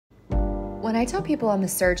When I tell people I'm a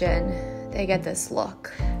surgeon, they get this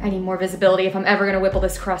look. I need more visibility if I'm ever gonna whipple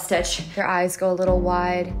this cross stitch. Their eyes go a little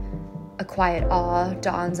wide. A quiet awe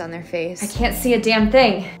dawns on their face. I can't see a damn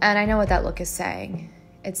thing. And I know what that look is saying.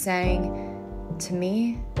 It's saying, to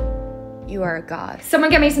me, you are a god. Someone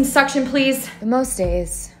get me some suction, please. But most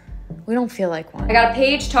days, we don't feel like one. I got a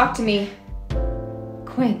page, talk to me.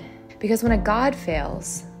 Quinn. Because when a god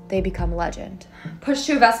fails, they become legend. Push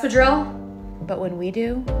to a Vespadrille. But when we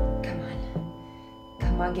do,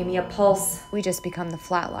 Come on, give me a pulse. we just become the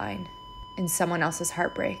flat line in someone else's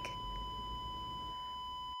heartbreak.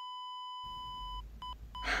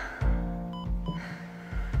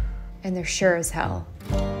 And there sure as hell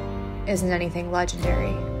isn't anything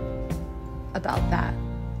legendary about that.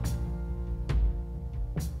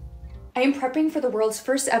 I am prepping for the world's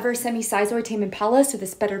first ever semi-sizoid tame impala, so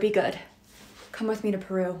this better be good. Come with me to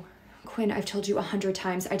Peru. Quinn, I've told you 100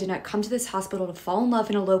 times, I did not come to this hospital to fall in love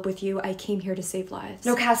and elope with you. I came here to save lives.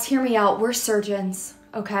 No, Cass, hear me out. We're surgeons,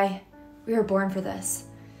 okay? We were born for this.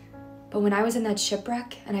 But when I was in that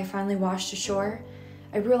shipwreck and I finally washed ashore,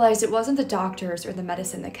 I realized it wasn't the doctors or the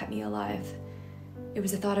medicine that kept me alive. It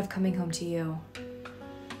was the thought of coming home to you.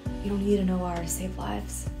 You don't need an OR to save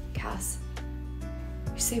lives, Cass.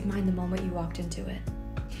 You saved mine the moment you walked into it.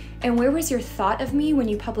 And where was your thought of me when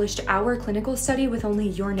you published our clinical study with only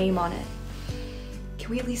your name on it?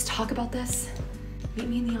 Can we at least talk about this? Meet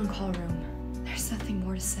me in the on-call room. There's nothing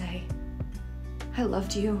more to say. I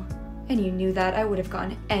loved you, and you knew that. I would have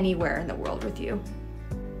gone anywhere in the world with you.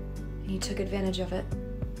 And you took advantage of it.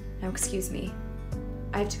 Now excuse me.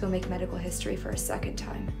 I have to go make medical history for a second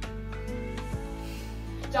time.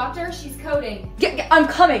 Doctor, she's coding. Yeah, I'm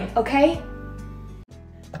coming, okay?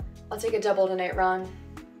 I'll take a double tonight, Ron.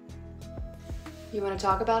 You want to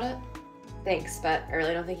talk about it? Thanks, but I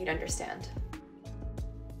really don't think you'd understand.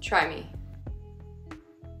 Try me.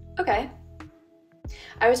 Okay.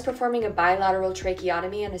 I was performing a bilateral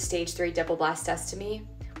tracheotomy and a stage 3 double blastostomy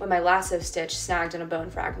when my lasso stitch snagged on a bone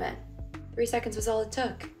fragment. 3 seconds was all it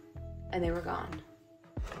took, and they were gone.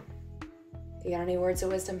 You got any words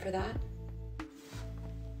of wisdom for that?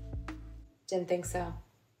 Didn't think so.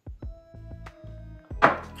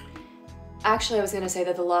 Actually, I was gonna say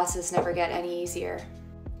that the losses never get any easier.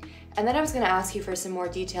 And then I was gonna ask you for some more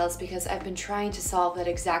details because I've been trying to solve that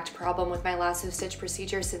exact problem with my lasso stitch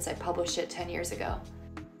procedure since I published it 10 years ago.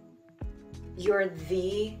 You're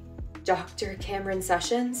the Dr. Cameron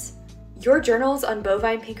Sessions? Your journals on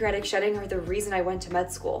bovine pancreatic shedding are the reason I went to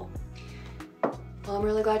med school. Well, I'm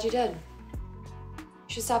really glad you did. You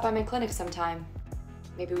should stop by my clinic sometime.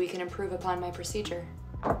 Maybe we can improve upon my procedure.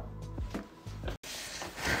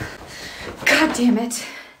 God damn it.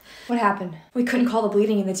 What happened? We couldn't call the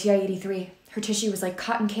bleeding in the TI-83. Her tissue was like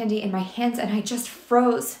cotton candy in my hands and I just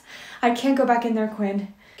froze. I can't go back in there,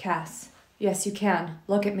 Quinn. Cass. Yes, you can.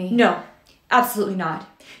 Look at me. No, absolutely not.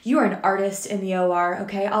 You are an artist in the OR,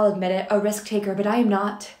 okay? I'll admit it, a risk taker, but I am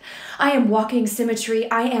not. I am walking symmetry.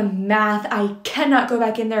 I am math. I cannot go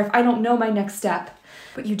back in there if I don't know my next step.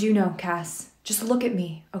 But you do know, Cass. Just look at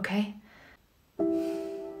me, okay?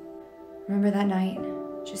 Remember that night?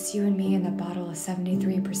 Just you and me and the bottle of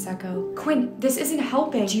 73 Prosecco. Quinn, this isn't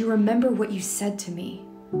helping. Do you remember what you said to me?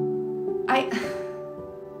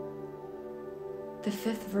 The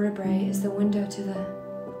 5th vertebrae is the window to the...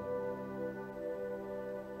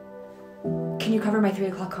 Can you cover my 3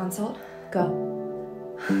 o'clock consult? Go.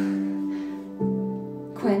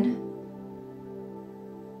 Quinn,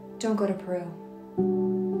 don't go to Peru.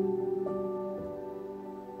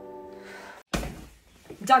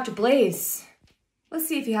 Dr. Blaze. Let's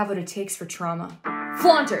see if you have what it takes for trauma.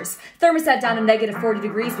 Flaunters, thermostat down to negative 40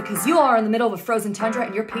 degrees because you are in the middle of a frozen tundra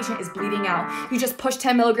and your patient is bleeding out. You just pushed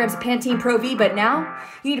 10 milligrams of Pantene Pro V, but now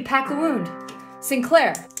you need to pack the wound.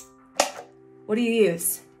 Sinclair, what do you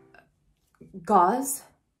use? Gauze?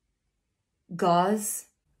 Gauze?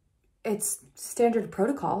 It's standard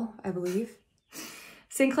protocol, I believe.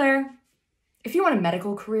 Sinclair, if you want a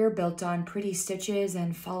medical career built on pretty stitches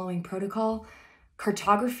and following protocol,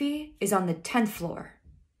 cartography is on the 10th floor.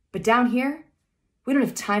 But down here, we don't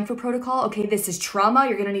have time for protocol. Okay, this is trauma.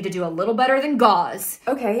 You're gonna need to do a little better than gauze.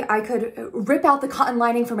 Okay, I could rip out the cotton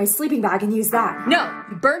lining from my sleeping bag and use that. No,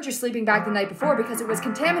 you burned your sleeping bag the night before because it was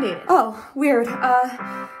contaminated. Oh, weird.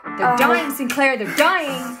 They're dying, Sinclair, they're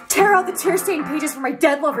dying. Tear out the tear-stained pages from my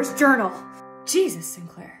dead lover's journal. Jesus,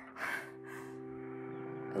 Sinclair.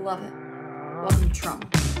 I love it. Welcome to trauma.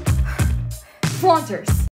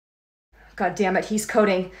 Flaunters. God damn it, he's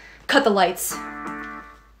coding. Cut the lights.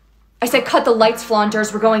 I said cut the lights,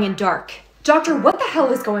 Flaunters. We're going in dark. Doctor, what the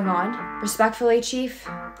hell is going on? Respectfully, Chief,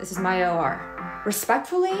 this is my OR.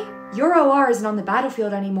 Respectfully, your OR isn't on the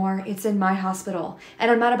battlefield anymore. It's in my hospital, and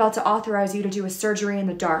I'm not about to authorize you to do a surgery in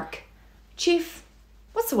the dark. Chief,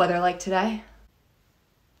 what's the weather like today?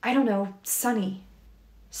 I don't know, sunny.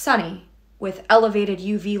 Sunny, with elevated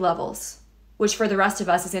UV levels, which for the rest of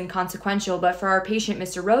us is inconsequential, but for our patient,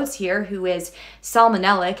 Mr. Rhodes here, who is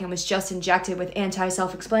salmonellic and was just injected with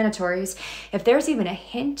anti-self-explanatories, if there's even a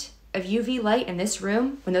hint of UV light in this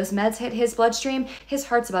room, when those meds hit his bloodstream, his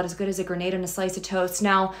heart's about as good as a grenade on a slice of toast.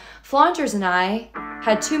 Now, Flaunters and I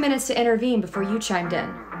had 2 minutes to intervene before you chimed in.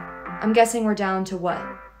 I'm guessing we're down to what?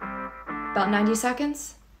 About 90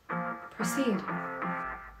 seconds? Proceed.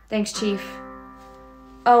 Thanks, Chief.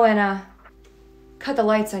 Oh, and cut the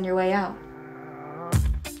lights on your way out.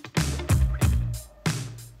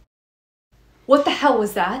 What the hell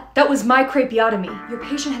was that? That was my crepiotomy. Your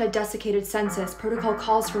patient had a desiccated census. Protocol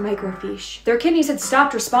calls for microfiche. Their kidneys had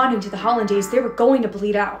stopped responding to the hollandaise. They were going to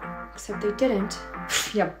bleed out. Except they didn't.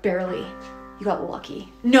 Yeah, barely. You got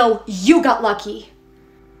lucky. No, you got lucky!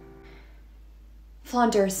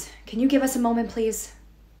 Flaunters, can you give us a moment, please?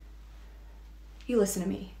 You listen to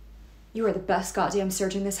me. You are the best goddamn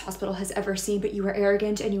surgeon this hospital has ever seen, but you are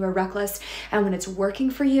arrogant and you are reckless, and when it's working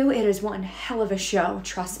for you, it is one hell of a show,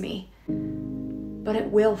 trust me. But it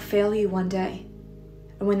will fail you one day.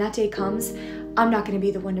 And when that day comes, I'm not going to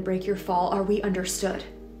be the one to break your fall. Are we understood?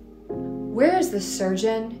 Where is the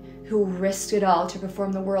surgeon who risked it all to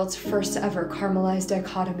perform the world's first ever caramelized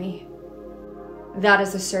dichotomy? That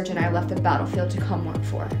is the surgeon I left the battlefield to come work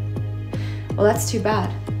for. Well, that's too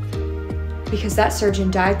bad. Because that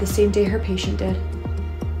surgeon died the same day her patient did.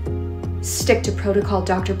 Stick to protocol,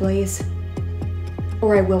 Dr. Blaze,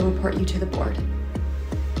 or I will report you to the board.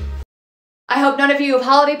 I hope none of you have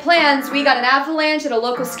holiday plans. We got an avalanche at a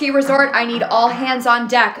local ski resort. I need all hands on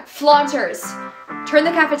deck. Flaunters, turn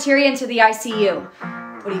the cafeteria into the ICU.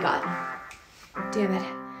 What do you got? Damn it.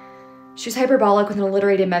 She's hyperbolic with an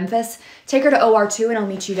alliterated Memphis. Take her to OR2 and I'll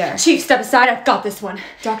meet you there. Chief, step aside. I've got this one.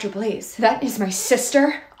 Dr. Blaze, that is my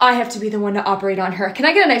sister. I have to be the one to operate on her. Can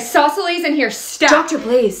I get a nice sausalese in here? Stat. Dr.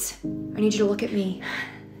 Blaze, I need you to look at me.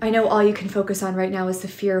 I know all you can focus on right now is the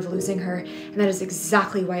fear of losing her, and that is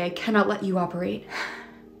exactly why I cannot let you operate.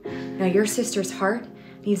 Now, your sister's heart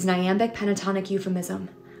needs an iambic pentatonic euphemism.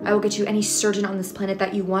 I will get you any surgeon on this planet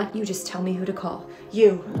that you want. You just tell me who to call.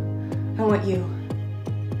 You. I want you.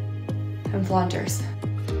 And Flaunters.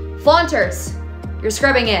 Flaunters! You're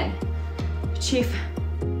scrubbing in. Chief,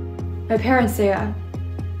 my parents say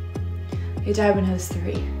he died when I was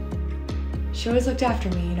 3. She always looked after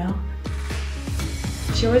me, you know?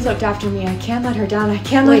 She always looked after me. I can't let her down. I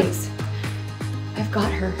can't let... Please. I've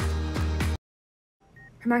got her.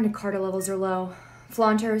 Her Magna Carta levels are low.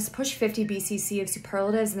 Flaunters, push 50 BCC of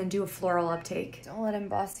superlatives and then do a floral uptake. Don't let him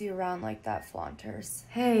boss you around like that, Flaunters.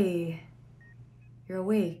 Hey. You're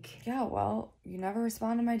awake. Yeah, well, you never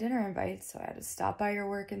respond to my dinner invite, so I had to stop by your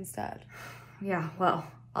work instead. Yeah, well,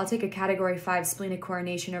 I'll take a Category 5 splenic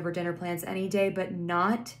coronation over dinner plans any day, but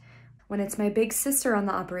not when it's my big sister on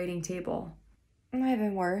the operating table. It might have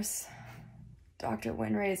been worse. Dr.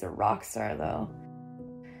 Wynray is a rock star, though.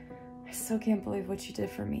 I still can't believe what you did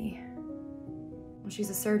for me. Well, she's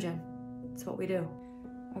a surgeon. That's what we do.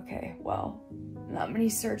 Okay, well, not many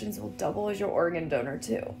surgeons will double as your organ donor,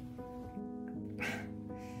 too.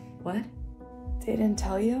 What? They didn't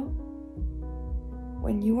tell you?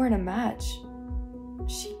 When you were in a match,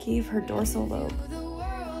 she gave her dorsal lobe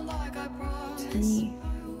to me.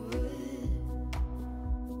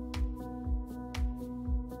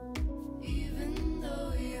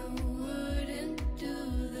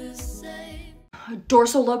 A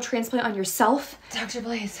dorsal lobe transplant on yourself? Dr.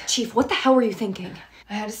 Blaze. Chief, what the hell were you thinking?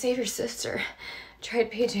 I had to save your sister.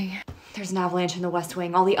 Tried paging. There's an avalanche in the West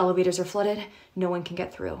Wing. All the elevators are flooded. No one can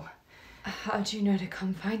get through. How'd you know to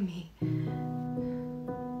come find me?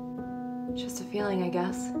 Just a feeling, I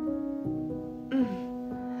guess.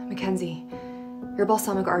 Mackenzie, your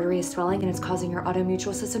balsamic artery is swelling and it's causing your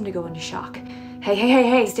automutual system to go into shock.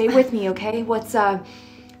 Hey, stay with me, okay? What's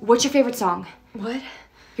your favorite song? What?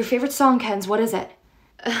 Your favorite song, Kenz, what is it?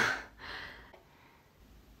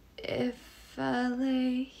 If I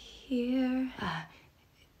lay here.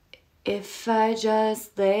 If I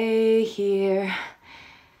just lay here,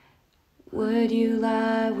 would you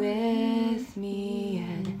lie with me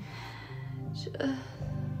and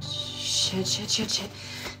shit.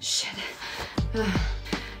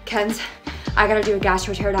 Kenz, I gotta do a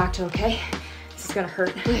gastropterodactyl, okay? This is gonna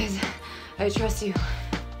hurt. Please, I trust you.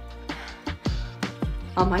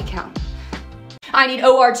 On my count. I need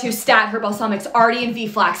OR2 stat, her balsamics, RD and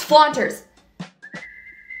V-flax. Flaunters!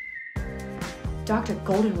 Dr.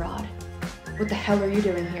 Goldenrod, what the hell are you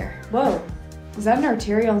doing here? Whoa, Is that an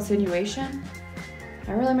arterial insinuation?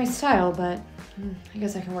 Not really my style, but I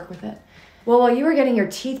guess I can work with it. Well, while you were getting your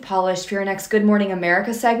teeth polished for your next Good Morning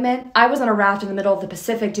America segment, I was on a raft in the middle of the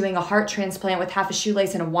Pacific doing a heart transplant with half a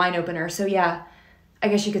shoelace and a wine opener, so yeah, I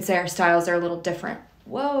guess you could say our styles are a little different.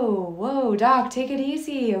 Whoa, Doc, take it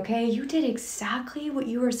easy, okay? You did exactly what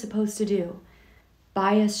you were supposed to do.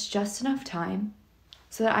 Buy us just enough time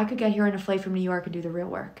so that I could get here on a flight from New York and do the real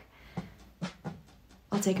work.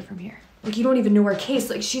 I'll take it from here. Like, you don't even know her case.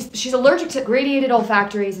 Like, she's allergic to gradiated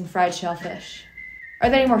olfactories and fried shellfish. Are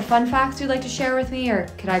there any more fun facts you'd like to share with me, or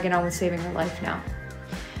can I get on with saving her life now?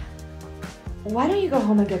 Why don't you go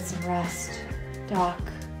home and get some rest, Doc?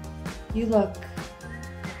 You look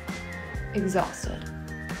exhausted.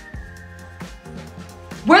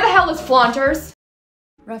 Where the hell is Flaunters?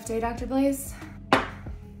 Rough day, Dr. Blaze?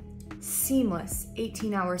 Seamless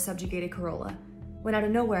 18-hour subjugated Corolla. Went out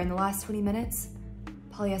of nowhere in the last 20 minutes.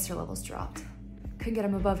 Polyester levels dropped. Couldn't get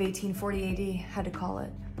him above 1840 AD. Had to call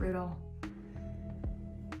it. Brutal.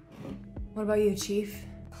 What about you, Chief?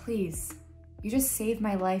 Please. You just saved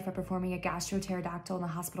my life by performing a gastropterodactyl in the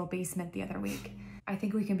hospital basement the other week. I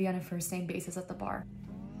think we can be on a first-name basis at the bar.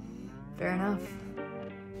 Fair enough.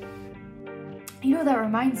 You know, that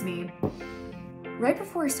reminds me. Right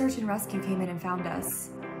before search and rescue came in and found us,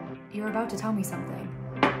 you were about to tell me something.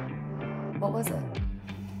 What was it?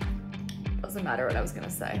 Doesn't matter what I was gonna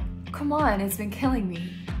say. Come on, it's been killing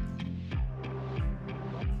me.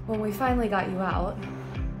 When we finally got you out,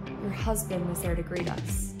 your husband was there to greet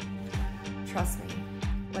us. Trust me,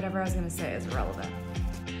 whatever I was gonna say is irrelevant.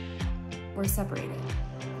 We're separated,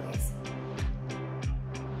 please.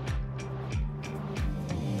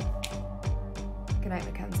 Good night,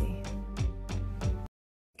 Mackenzie.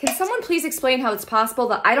 Can someone please explain how it's possible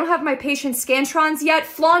that I don't have my patient's scantrons yet?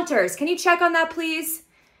 Flaunters, can you check on that, please?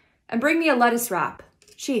 And bring me a lettuce wrap.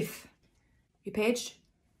 Chief, you paged?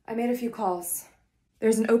 I made a few calls.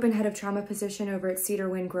 There's an open head of trauma position over at Cedar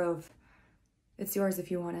Wind Grove. It's yours if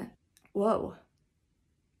you want it. Whoa.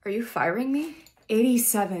 Are you firing me?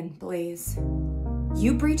 87, Blaze.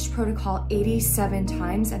 You breached protocol 87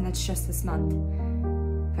 times, and that's just this month.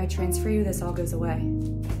 If I transfer you, this all goes away.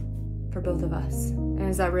 For both of us. And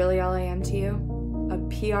is that really all I am to you? A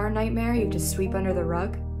PR nightmare you have to sweep under the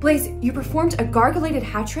rug? Blaze, you performed a gargulated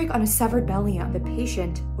hat trick on a severed bellium. The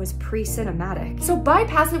patient was pre-cinematic. So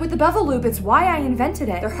bypass it with the bevel loop. It's why I invented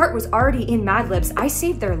it. Their heart was already in Mad Libs. I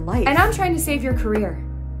saved their life. And I'm trying to save your career.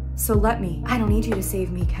 So let me. I don't need you to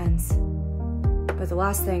save me, Kens. But the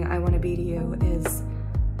last thing I want to be to you is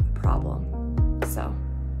a problem. So,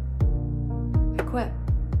 I quit.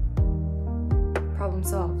 Problem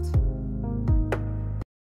solved.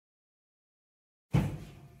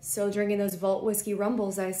 Still drinking those Vault Whiskey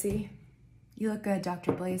Rumbles, I see. You look good,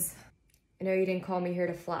 Dr. Blaze. I know you didn't call me here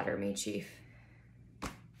to flatter me, Chief.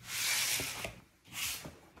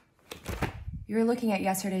 You were looking at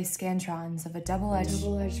yesterday's scantrons of a double-edged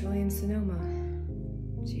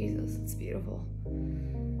Williams-Sonoma. Jesus, it's beautiful.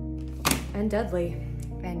 And deadly.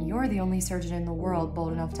 And you're the only surgeon in the world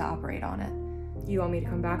bold enough to operate on it. You want me to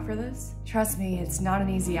come back for this? Trust me, it's not an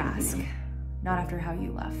easy ask. Not after how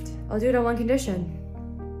you left. I'll do it on one condition.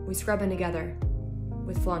 We scrub in together.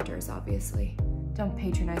 With Flaunters, obviously. Don't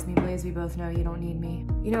patronize me, Blaze. We both know you don't need me.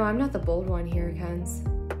 You know, I'm not the bold one here, Kens.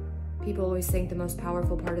 People always think the most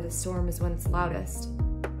powerful part of the storm is when it's loudest.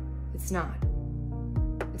 It's not.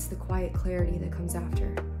 It's the quiet clarity that comes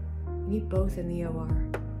after. You need both in the OR.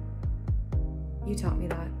 You taught me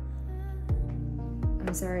that.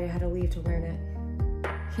 I'm sorry I had to leave to learn it.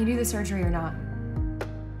 Can you do the surgery or not?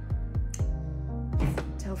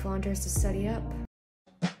 Tell Flaunters to study up.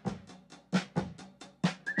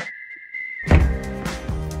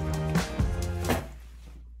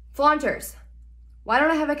 Flaunters, why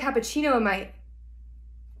don't I have a cappuccino in my...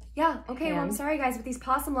 Yeah, okay, well, I'm sorry, guys, but these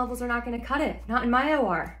possum levels are not gonna cut it. Not in my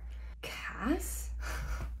OR. Cass?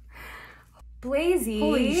 Blazy.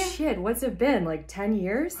 Holy shit, what's it been, like 10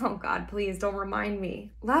 years? Oh God, please, don't remind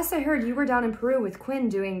me. Last I heard, you were down in Peru with Quinn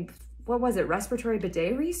doing, what was it, respiratory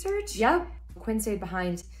bidet research? Yep. Quinn stayed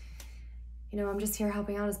behind. You know, I'm just here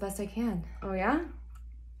helping out as best I can. Oh yeah?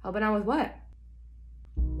 Helping out with what?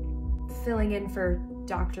 Filling in for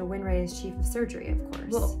Dr. Wynray as chief of surgery, of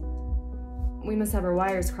course. Well, we must have our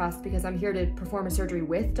wires crossed because I'm here to perform a surgery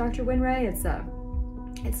with Dr. Wynray.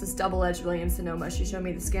 It's this double-edged Williams-Sonoma. She showed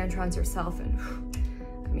me the scantrons herself, and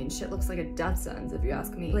I mean, shit looks like a death sentence if you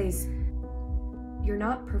ask me. Please, you're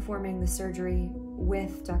not performing the surgery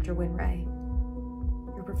with Dr. Wynray.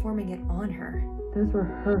 You're performing it on her. Those were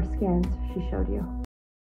her scans she showed you.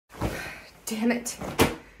 Damn it.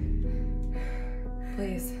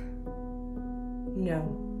 Please. No.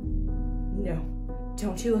 No,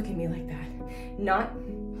 don't you look at me like that.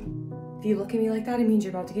 If you look at me like that, it means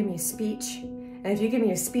you're about to give me a speech. And if you give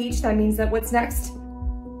me a speech, that means that what's next?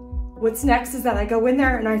 What's next is that I go in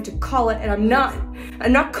there and I have to call it, and I'm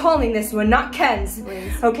not calling this one, not Ken's.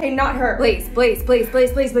 Blaze. Okay, not her. Blaze,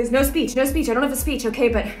 no speech, I don't have a speech, okay,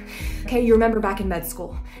 but, okay, you remember back in med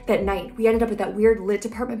school, that night, we ended up at that weird lit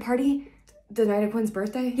department party? The night of Quinn's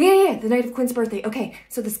birthday? Yeah, the night of Quinn's birthday. Okay,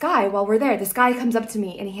 so this guy, while we're there, this guy comes up to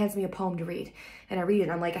me and he hands me a poem to read. And I read it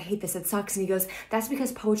and I'm like, I hate this, it sucks. And he goes, that's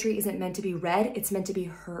because poetry isn't meant to be read, it's meant to be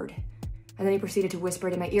heard. And then he proceeded to whisper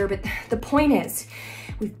it in my ear. But the point is,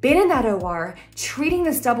 we've been in that OR treating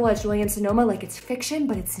this double-edged Williams-Sonoma like it's fiction,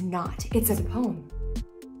 but it's not. It's a poem.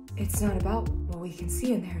 It's not about what we can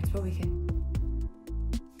see in there, it's what we can...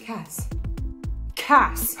 Cass.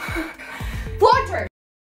 Flaunters!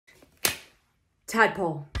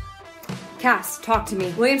 Tadpole. Cass, talk to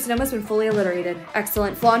me. Williams-Sonoma's been fully alliterated.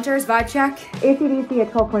 Excellent. Flaunters, vibe check. ACDC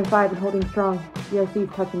at 12.5 and holding strong.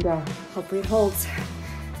 ERC's touching down. Hopefully it holds.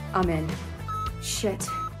 I'm in. Shit.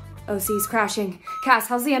 OC's crashing. Cass,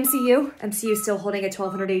 how's the MCU? MCU's still holding at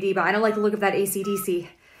 1200 AD, but I don't like the look of that ACDC.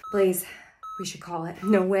 Blaze, we should call it.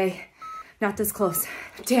 No way. Not this close.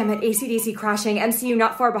 Damn it, ACDC crashing, MCU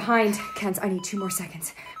not far behind. Kens, I need 2 more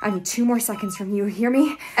seconds. I need 2 more seconds from you, hear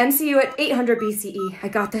me? MCU at 800 BCE, I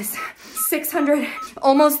got this. 600,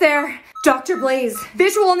 almost there. Dr. Blaze,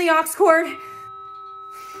 visual on the aux cord.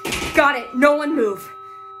 Got it, no one move.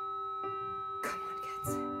 Come on,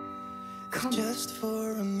 Kens. Come on. Just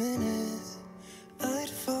for a minute, I'd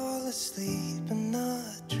fall asleep and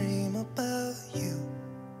not dream about you.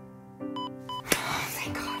 Oh,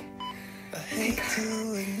 thank God. Thank God.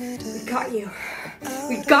 We got you.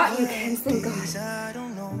 We got you, Ken. Thank God. I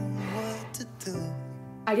don't know what to do.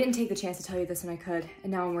 I didn't take the chance to tell you this when I could,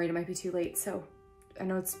 and now I'm worried it might be too late, so I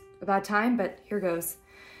know it's about time, but here goes.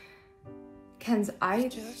 Kens,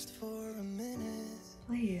 Just for a minute,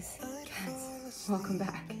 Please, Kens, welcome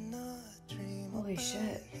back. Holy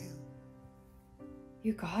shit.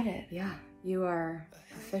 You got it. Yeah, you are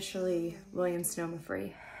officially Williams-Sonoma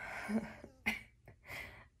free.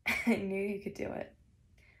 I knew you could do it.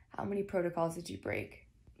 How many protocols did you break?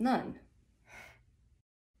 None.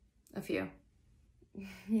 A few.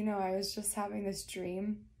 You know, I was just having this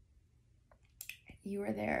dream. You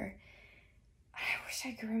were there. I wish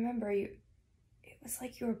I could remember you. It was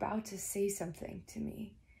like you were about to say something to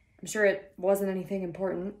me. I'm sure it wasn't anything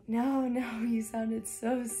important. No, you sounded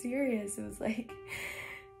so serious. It was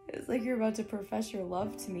like you're about to profess your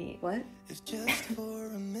love to me. What? if just for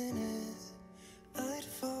a minute, I'd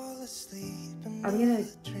fall asleep and I'm gonna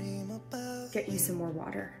not dream about get you some more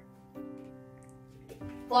water.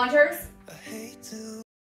 Flaunters? I hate to.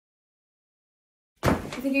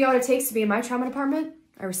 You think you got what it takes to be in my trauma department?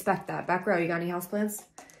 I respect that. Back row, you got any houseplants?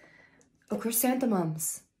 Oh,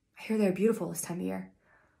 chrysanthemums. I hear they're beautiful this time of year.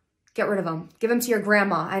 Get rid of them. Give them to your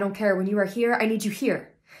grandma. I don't care. When you are here, I need you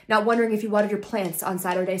here. Not wondering if you watered your plants on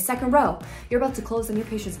Saturday. Second row. You're about to close on your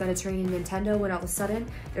patient's Mediterranean Nintendo when all of a sudden,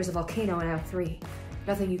 there's a volcano in aisle 3.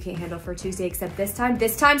 Nothing you can't handle for a Tuesday except this time.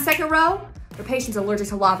 This time, second row, your patient's allergic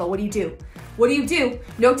to lava. What do you do? What do you do?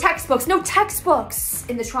 No textbooks. No textbooks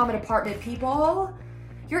in the trauma department, people.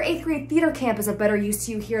 Your 8th grade theater camp is of better use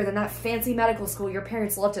to you here than that fancy medical school your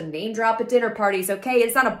parents love to name drop at dinner parties, okay?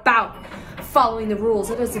 It's not about following the rules.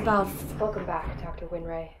 It is about... Welcome back, Dr.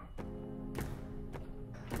 Wynray.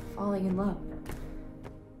 Falling in love.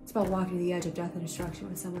 It's about walking to the edge of death and destruction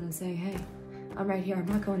with someone and saying, hey, I'm right here. I'm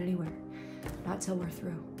not going anywhere. Not till we're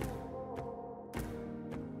through.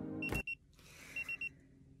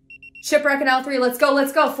 Shipwreck in L3. Let's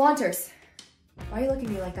go. Flaunters. Why are you looking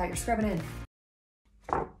at me like that? You're scrubbing in.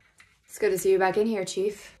 It's good to see you back in here,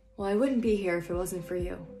 Chief. Well, I wouldn't be here if it wasn't for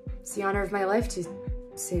you. It's the honor of my life to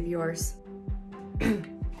save yours.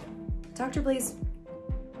 Dr. Blaze,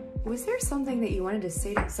 was there something that you wanted to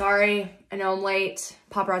say to me? Sorry, I know I'm late.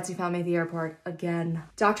 Paparazzi found me at the airport again.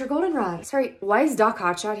 Dr. Goldenrod. Sorry, why is Doc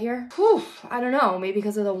Hotshot here? Whew, I don't know. Maybe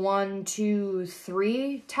because of the 1, 2,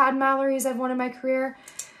 3 Tad Mallories I've won in my career.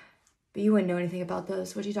 But you wouldn't know anything about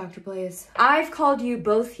those, would you, Dr. Blaze? I've called you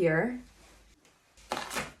both here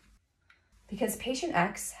because patient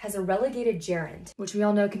X has a relegated gerund, which we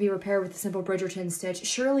all know can be repaired with a simple Bridgerton stitch.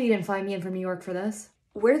 Surely you didn't fly me in from New York for this.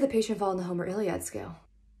 Where did the patient fall in the Homer Iliad scale?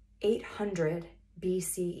 800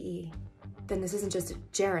 BCE. Then this isn't just a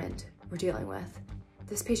gerund we're dealing with.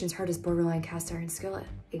 This patient's heart is borderline cast iron skillet.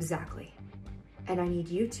 Exactly. And I need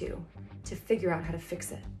you two to figure out how to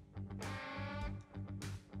fix it.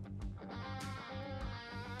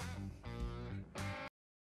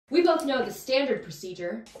 We both know the standard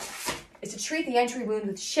procedure is to treat the entry wound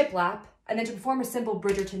with shiplap and then to perform a simple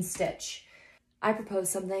Bridgerton stitch. I propose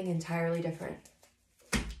something entirely different.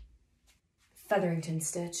 Featherington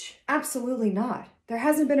stitch. Absolutely not. There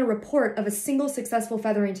hasn't been a report of a single successful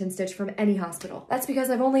Featherington stitch from any hospital. That's because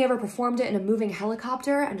I've only ever performed it in a moving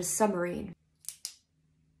helicopter and a submarine.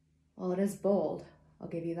 Well, it is bold. I'll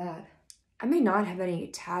give you that. I may not have any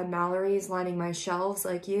Tad Mallorys lining my shelves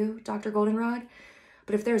like you, Dr. Goldenrod,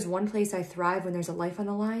 but if there's one place I thrive when there's a life on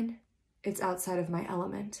the line, it's outside of my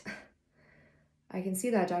element. I can see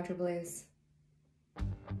that, Dr. Blaze.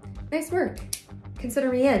 Nice work. Consider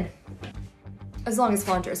me in. As long as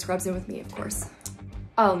Flaunters scrubs in with me, of course.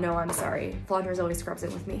 Oh, no, I'm sorry. Flaunters always scrubs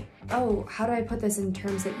in with me. Oh, how do I put this in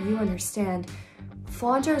terms that you understand?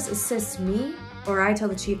 Flaunters assists me, or I tell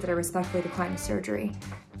the chief that I respectfully decline the surgery.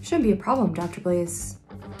 Shouldn't be a problem, Dr. Blaze.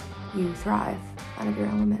 You thrive out of your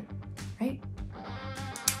element, right?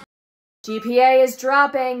 GPA is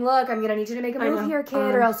dropping. Look, I'm gonna need you to make a move here, kid,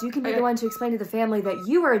 or else you can be the one to explain to the family that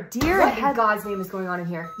you are a deer. What in God's name is going on in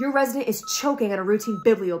here? Your resident is choking on a routine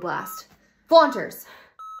biblioblast. Flaunters.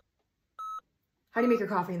 How do you make your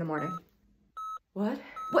coffee in the morning? What?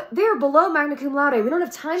 What? They're below magna cum laude. We don't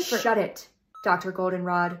have time for— Shut it, Dr.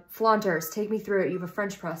 Goldenrod. Flaunters, take me through it. You have a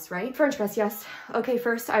French press, right? French press, yes. Okay,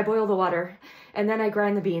 first I boil the water, and then I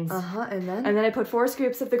grind the beans. And then? And then I put 4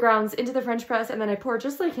 scoops of the grounds into the French press, and then I pour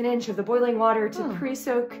just like an inch of the boiling water to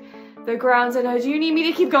pre-soak the grounds. And do you need me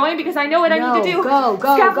to keep going? Because I know what I need to do. Go.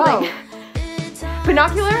 Scaffolding.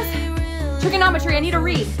 Binoculars? Trigonometry, I need to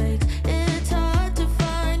read.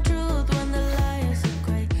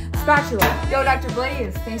 Spatula. Yo, Dr.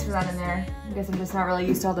 Blaze. Thanks for that in there. I guess I'm just not really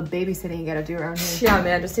used to all the babysitting you gotta do around here. Yeah,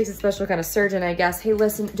 man, just takes a special kind of surgeon, I guess. Hey,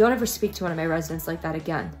 listen, don't ever speak to one of my residents like that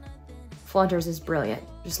again. Flaunters is brilliant,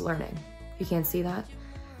 just learning. If you can't see that,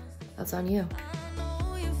 that's on you.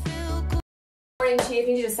 Morning, Chief.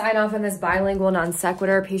 You need to sign off on this bilingual non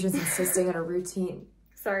sequitur. Patients insisting on a routine.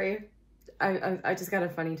 Sorry, I just got a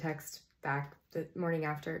funny text back the morning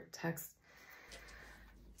after text.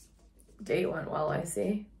 Day went well, I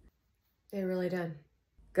see. It really did.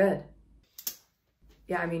 Good.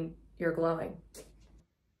 Yeah, I mean, you're glowing.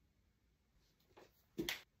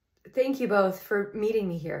 Thank you both for meeting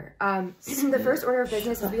me here. The first order of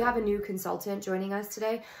business is we have a new consultant joining us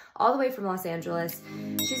today, all the way from Los Angeles.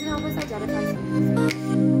 She's gonna help us identify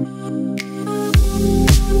some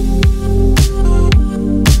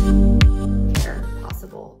care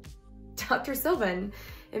possible. Dr. Silven,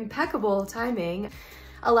 impeccable timing.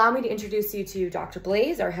 Allow me to introduce you to Dr.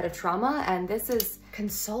 Blaze, our head of trauma, and this is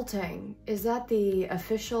consulting. Is that the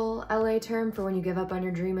official LA term for when you give up on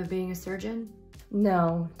your dream of being a surgeon?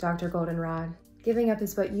 No, Dr. Goldenrod. Giving up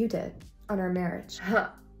is what you did on our marriage.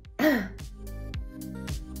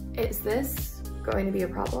 Is this going to be a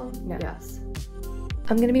problem? No. Yes.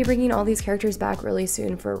 I'm gonna be bringing all these characters back really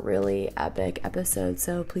soon for really epic episodes,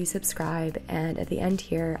 so please subscribe. And at the end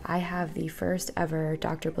here, I have the first ever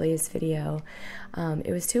Dr. Blaze video.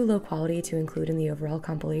 It was too low quality to include in the overall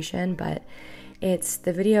compilation, but it's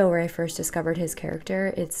the video where I first discovered his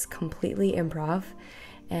character. It's completely improv,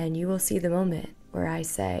 and you will see the moment where I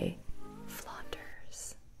say,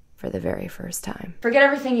 Flaunters, for the very first time. Forget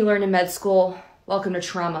everything you learned in med school. Welcome to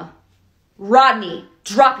trauma. Rodney,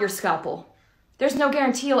 drop your scalpel. There's no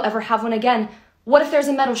guarantee you'll ever have one again. What if there's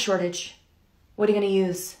a metal shortage? What are you gonna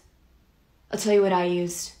use? I'll tell you what I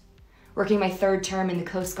used. Working my 3rd term in the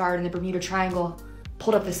Coast Guard in the Bermuda Triangle,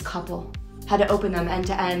 pulled up this couple, had to open them end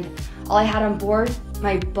to end. All I had on board,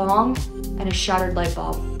 my bong and a shattered light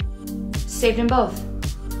bulb. Saved them both.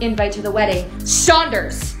 Invite to the wedding.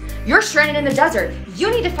 Saunders, you're stranded in the desert. You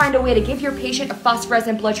need to find a way to give your patient a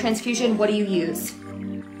phosphorescent blood transfusion. What do you use?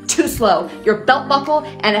 Too slow. Your belt buckle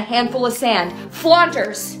and a handful of sand.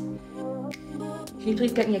 Flaunters! Can you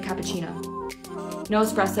please get me a cappuccino? No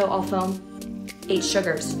espresso, all foam. 8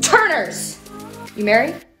 sugars. Turners! You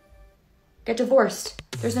married? Get divorced.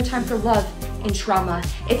 There's no time for love in trauma.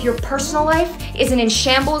 If your personal life isn't in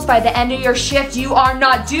shambles by the end of your shift, you are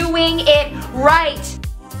not doing it right.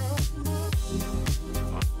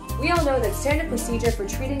 We all know that standard procedure for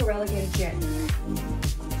treating a relegated gerund.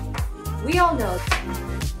 We all know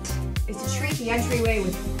is to treat the entryway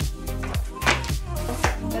with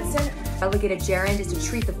relegated gerund is to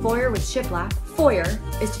treat the foyer with shiplap. Foyer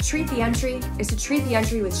is to treat the entry with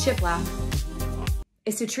shiplap.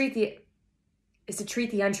 Is to treat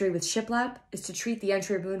the entry with shiplap. Is to treat the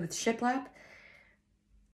entry wound with shiplap.